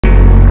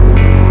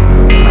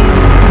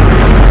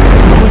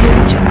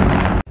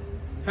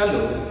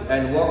Hello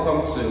and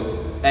welcome to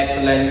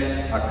Excellence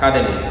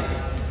Academy.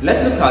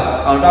 Let's look at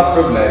another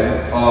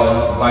problem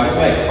on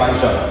binomial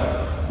expansion.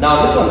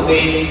 Now this one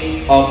says,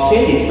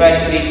 obtain the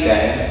first three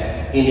terms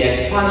in the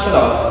expansion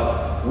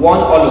of 1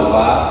 all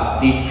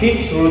over the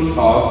fifth root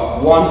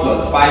of 1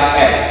 plus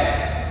 5x,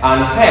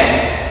 and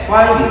hence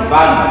find the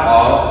value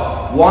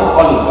of 1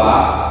 all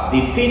over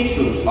the fifth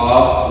root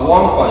of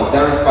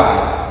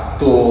 1.05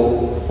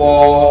 to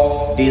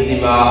 4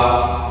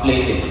 decimal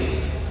places.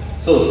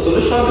 So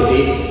solution to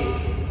this,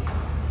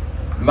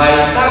 my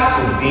task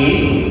would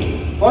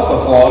be, first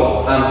of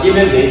all, I'm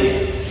given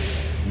this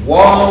 1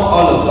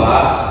 all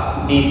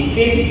over the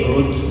fifth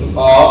root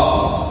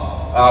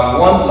of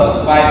 1 plus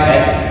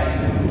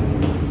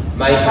 5x.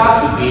 My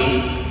task would be,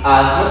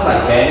 as much as I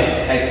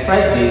can,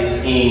 express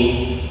this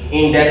in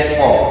index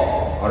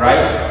form.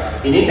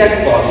 Alright? In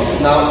index form, this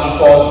is now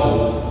equal to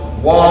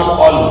 1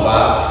 all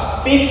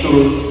over fifth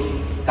root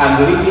can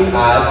be written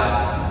as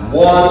 1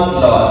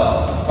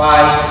 plus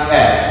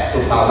 5x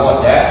to power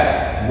what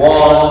there? 1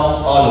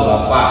 all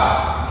over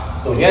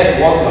 5. So here's 1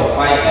 plus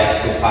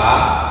 5x to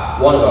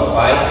power 1 over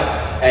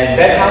 5. And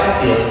better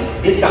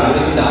still, this can be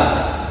written as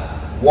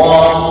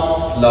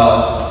 1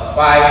 plus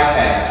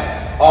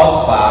 5x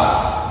all to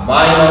power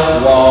minus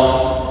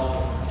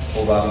 1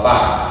 over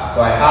 5.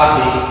 So I have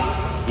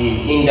this in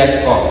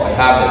index form. I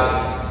have this.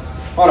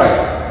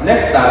 Alright,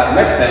 next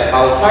step,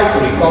 I will try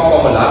to recall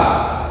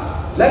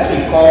formula. Let's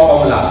recall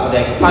formula for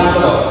the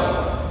expansion of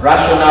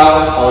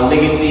rational or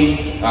negative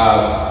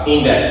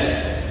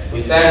index. We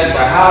said if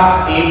I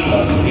have a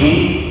plus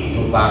b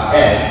to power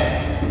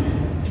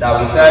n, that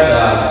we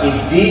said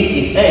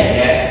if n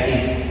here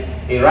is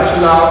a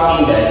rational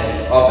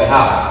index or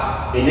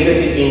perhaps a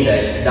negative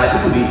index, that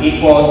this will be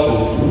equal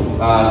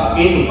to a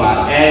to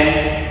power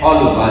n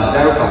all over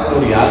 0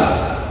 factorial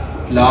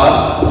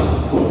plus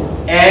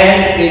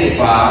n a to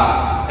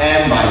power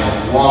n minus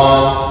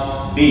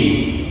 1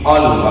 b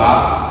all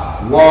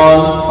over 1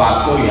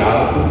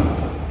 factorial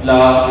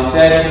plus, we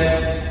said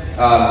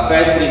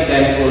first three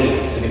terms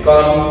only, so it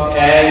becomes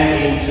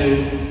n into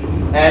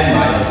n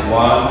minus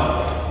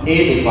 1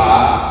 a to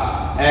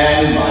power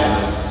n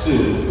minus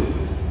 2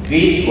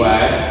 b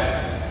squared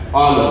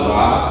all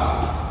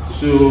over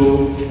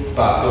 2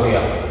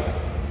 factorial.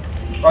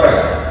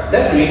 Alright,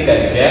 let's read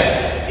terms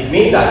here. It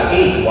means that a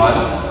is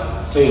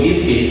 1, so in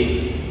this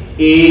case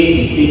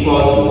a is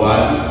equal to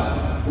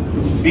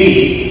 1, b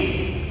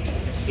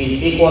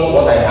is equal to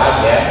what I have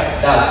here,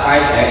 that's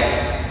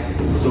 5x.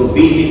 So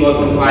b is equal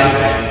to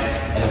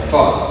 5x, and of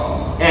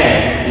course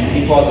n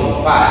is equal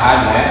to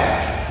 5 here,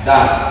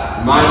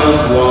 that's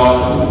minus 1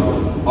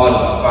 all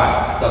over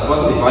 5. So I've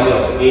got the value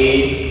of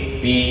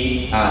a,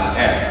 b, and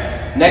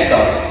n. Next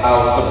up,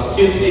 I'll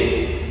substitute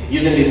this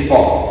using this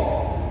form.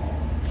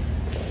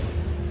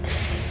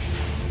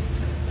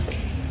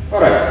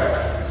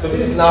 Alright, so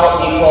this is now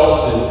equal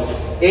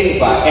to a to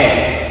power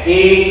n. A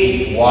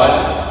is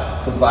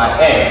 1 to power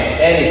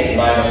n is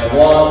minus 1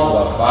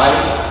 over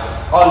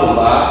 5 all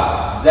over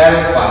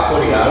 0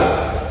 factorial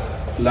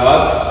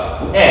plus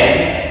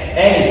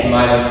n is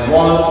minus 1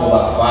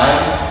 over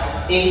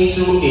 5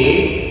 into a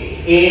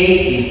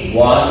is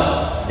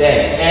 1, then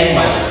n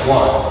minus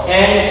 1,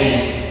 n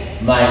is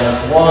minus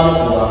 1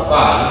 over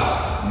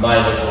 5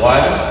 minus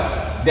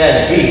 1,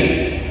 then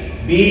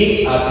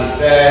b as we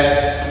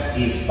said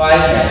is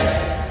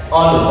 5x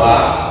all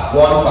over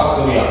 1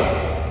 factorial.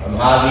 I'm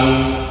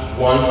having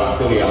 1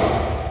 factorial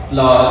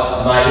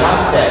plus my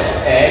last term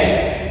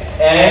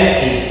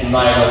n is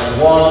minus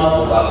 1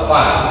 over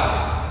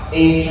 5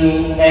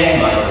 into n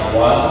minus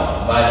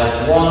 1 minus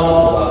 1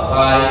 over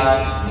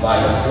 5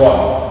 minus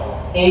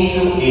 1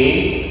 into a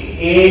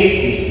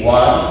is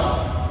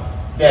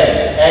 1, then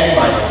n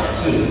minus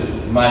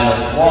 2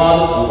 minus 1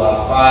 over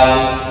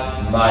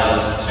 5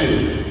 minus 2,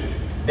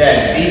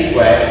 then b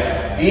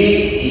squared, b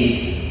is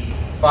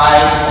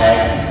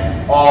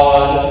 5x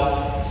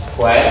all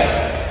squared,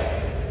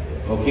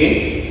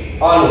 okay,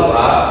 all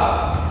over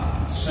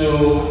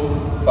 2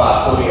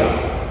 factorial.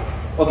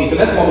 Okay, so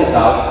let's work this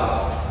out.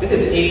 This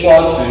is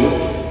equal to,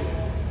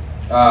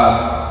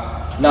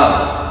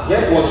 now,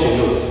 here's what you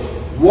note.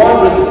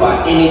 1 raised to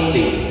power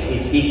anything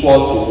is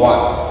equal to 1.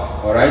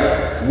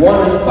 Alright?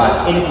 1 raised to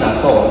power anything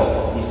at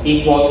all is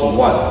equal to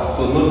 1.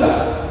 So note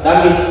that.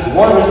 That means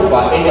 1 raised to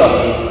power any of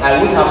this, I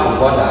won't have to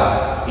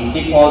bother, is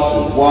equal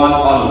to 1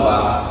 all over.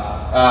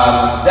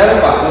 0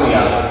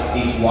 factorial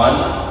is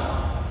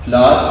 1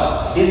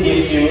 plus, this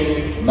gives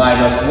you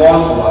minus 1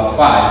 over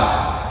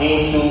 5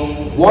 into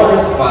 1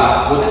 raised to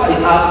power, whatever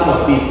the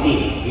outcome of this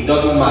is, it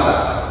doesn't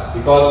matter,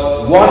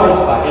 because 1 raised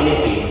to power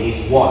anything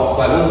is 1,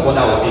 so I won't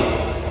bother with this.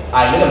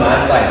 I know my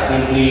answer is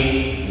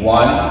simply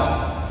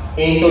 1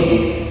 into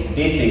this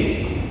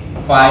is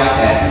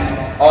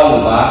 5x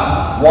all over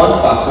 1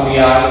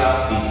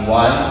 factorial is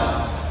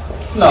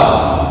 1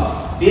 plus,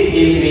 this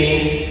gives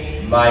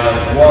me minus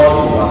 1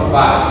 over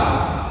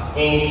 5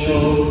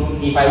 into,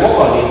 if I work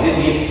on this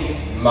gives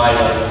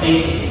minus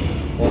 6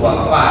 over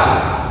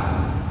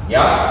 5,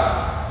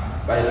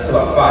 yeah? Minus 6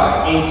 over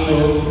 5 into,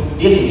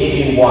 this will give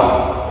me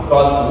 1,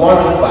 because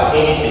 1 raised by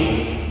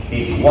anything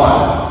is 1,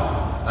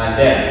 and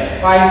then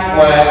 5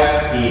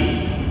 squared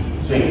is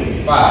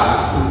 25,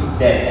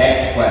 then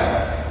x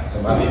squared. So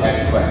I'm having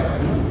x squared.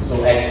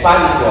 So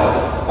expand this one,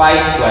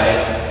 5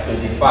 squared,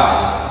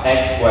 25,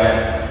 x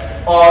squared,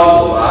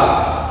 all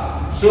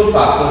over 2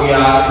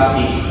 factorial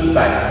is 2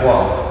 times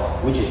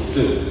 1, which is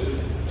 2.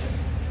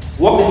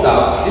 Work this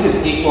out. This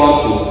is equal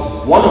to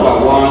 1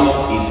 over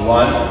 1 is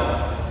 1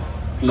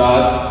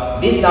 plus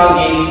this now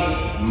gives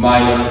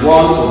minus 1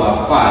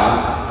 over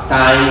 5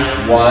 times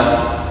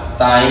 1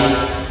 times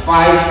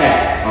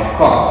 5x, of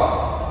course.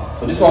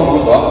 So this one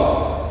goes up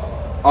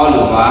all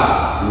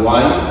over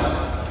 1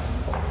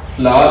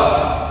 plus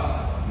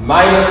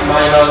minus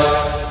minus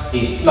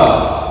is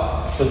plus.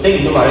 So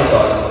take the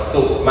numerators. So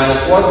minus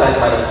 1 times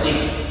minus 6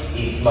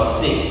 is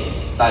plus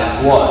 6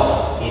 times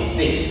 1 is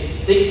 6.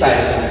 6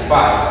 times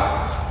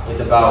 25 is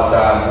about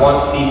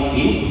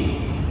 150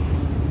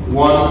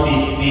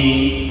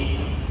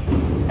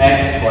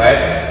 x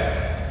squared.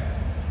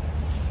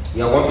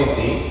 Yeah,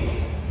 150.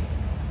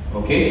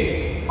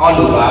 Okay. All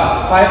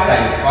over 5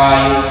 times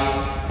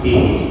 5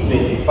 is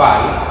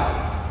 25.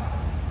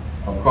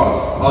 Of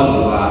course, all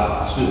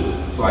over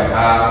 2. So I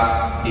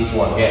have this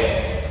one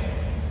here.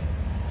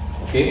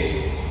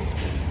 Okay.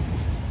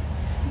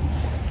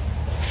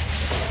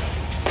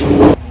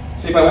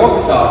 So if I work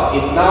this out,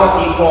 it's now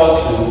equal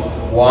to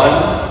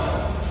 1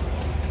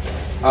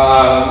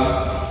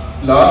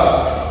 plus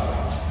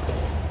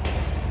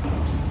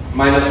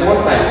minus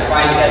 1 times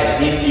 5x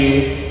gives you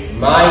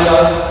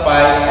minus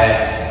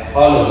 5x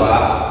all over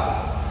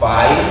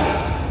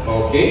 5,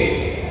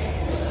 okay,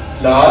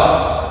 plus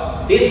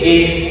this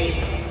gives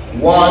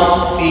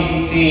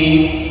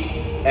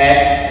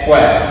 150x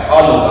squared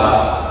all over.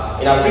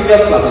 In our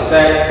previous class we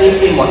said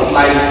simply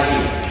multiply these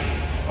two,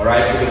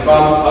 alright, so it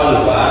becomes all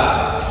over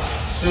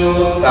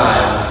 2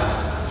 times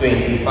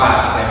 25.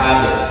 I have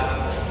this.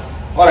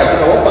 Alright, so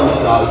if I work on this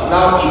now, it's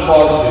now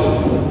equal to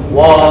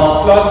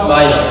 1 plus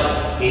minus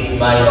is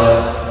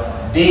minus.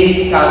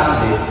 This cancels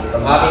this.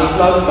 I'm having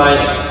plus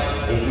minus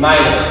is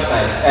minus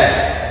times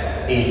x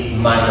is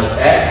minus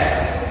x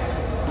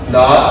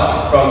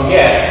plus from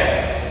here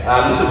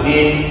this will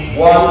be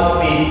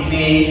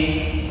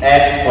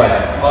 150x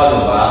squared all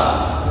over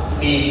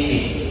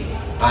 50,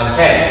 and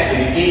hence it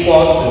will be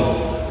equal to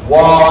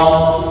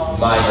 1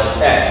 minus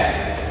x.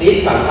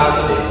 This can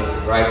cancel this,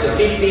 right? So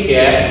 50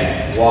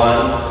 here,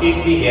 1,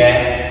 50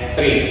 here,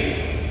 3.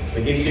 So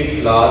it gives you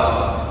plus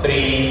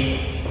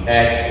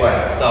 3x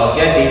squared. So I'll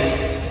get this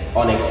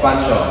on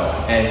expansion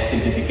and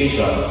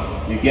simplification.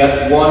 You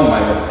get 1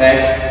 minus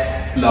x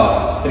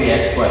plus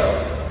 3x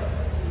squared.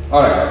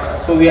 Alright,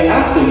 so we are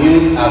asked to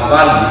use a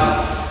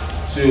value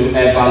to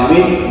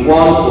evaluate 1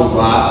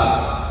 over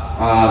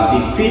the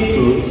fifth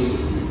root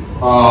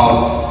of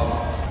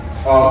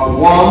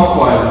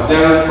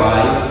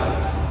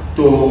 1.05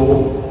 to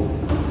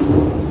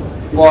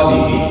 4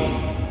 dB.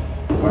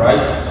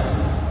 Alright?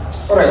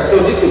 Alright, so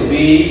this will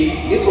be,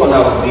 this one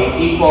now will be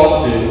equal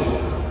to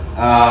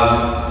 1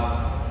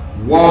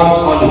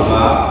 all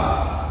over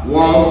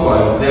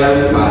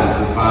 1.05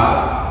 over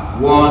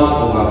 1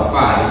 over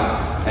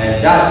 5,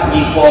 and that's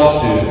equal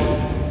to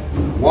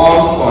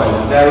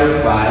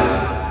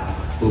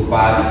 1.05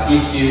 over, this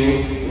gives you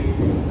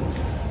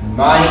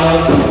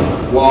minus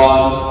 1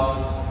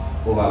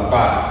 over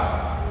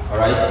 5.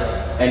 Alright?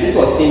 And this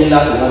was similar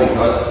to what we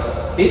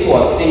got. This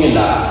was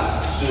similar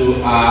to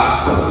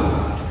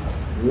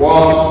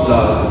 1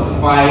 plus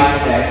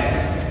 5x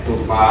to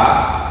power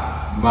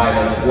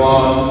minus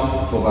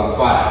 1 over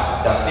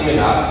 5. That's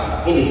similar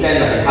in the sense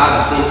that they have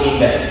the same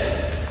index.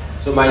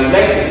 So my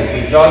next step will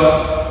be just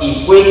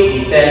equate the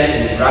terms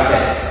in the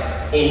bracket.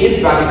 In this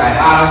bracket I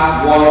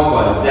have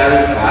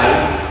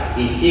 1.05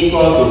 is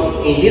equal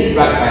to, in this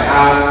bracket I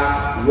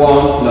have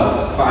 1 plus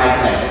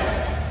 5x.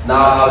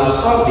 Now I will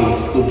solve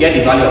this to get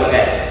the value of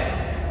x.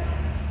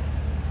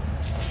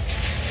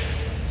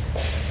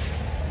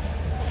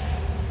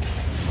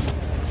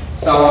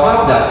 So I'll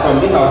have that, from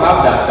this I'll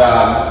have that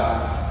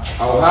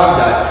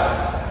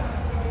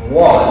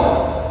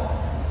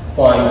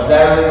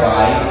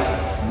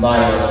 1.05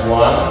 minus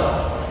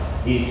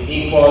 1 is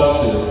equal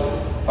to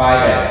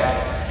 5x.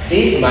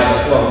 This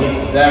minus 1 gives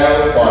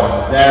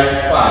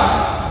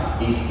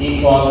 0.05 is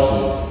equal to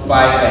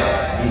 5x.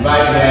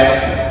 Divide here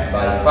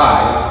by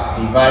 5,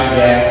 divide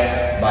here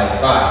by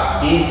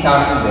 5. This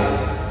cancels this.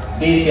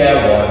 This here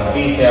 1,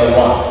 this here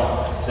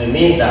 1. So it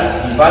means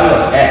that the value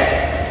of x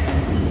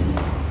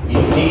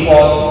is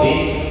equal to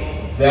this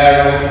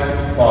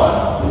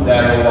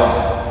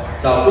 0.01.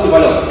 So I'll put the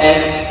value of x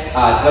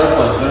as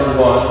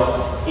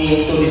 0.01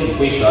 into this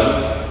equation.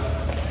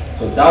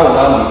 So that will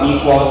now be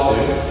equal to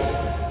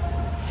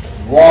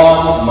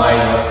 1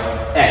 minus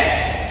x,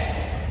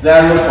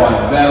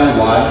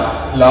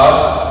 0.01 plus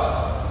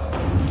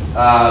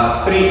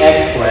 3x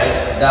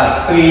squared,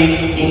 that's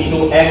 3 into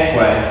x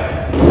squared,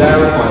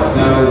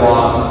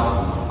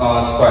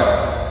 0.01 squared.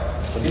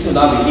 So this will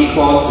now be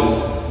equal to,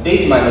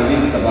 this minus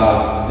this is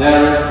about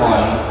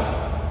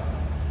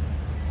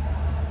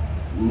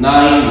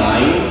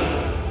 0.99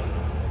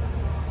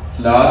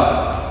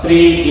 plus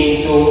 3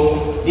 into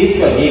this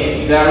square gives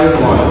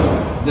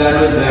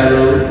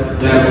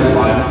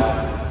 0.0001.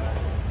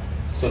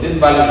 So this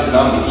value should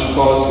now be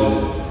equal to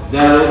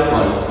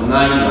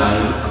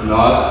 0.99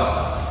 plus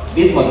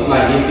this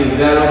multiply gives you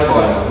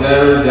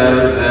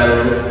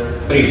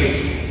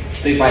 0.0003.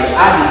 So if I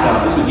add this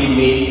up, this will give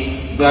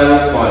me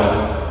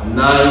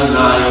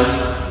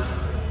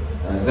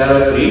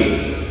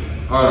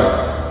 0.9903.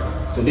 Alright,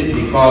 so this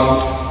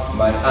becomes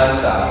my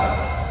answer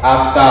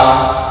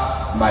after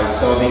my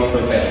solving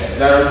process,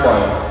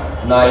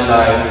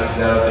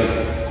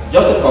 0.9903.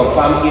 Just to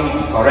confirm if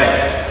this is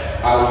correct,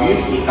 I will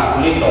use a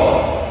calculator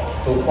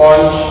to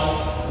punch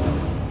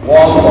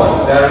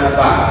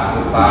 1.05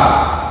 to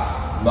power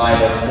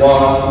minus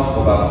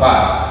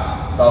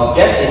 1/5. So I'll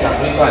get a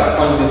calculator and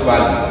punch this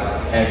value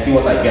and see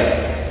what I get.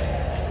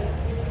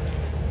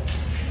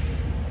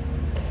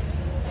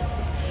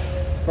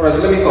 Alright, so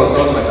let me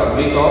consult my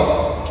calculator.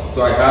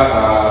 So I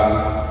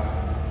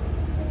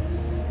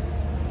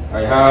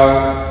have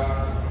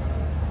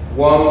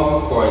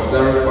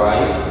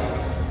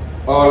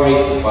 1.05 all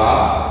raised to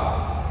power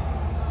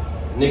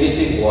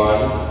negative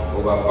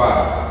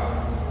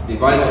 1/5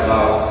 divides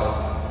about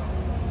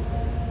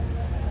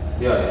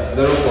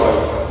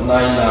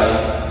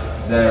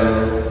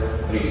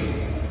 0.9903.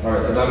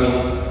 Alright, so that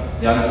means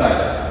the answer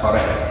is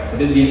correct. So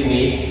this gives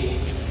me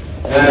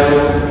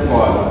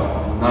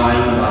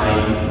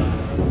 0.99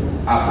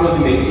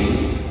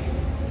 approximately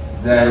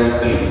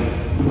 03.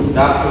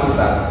 That proves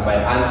that my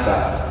answer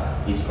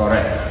is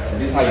correct. So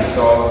this is how you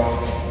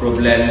solve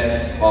problems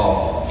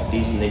of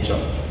this nature.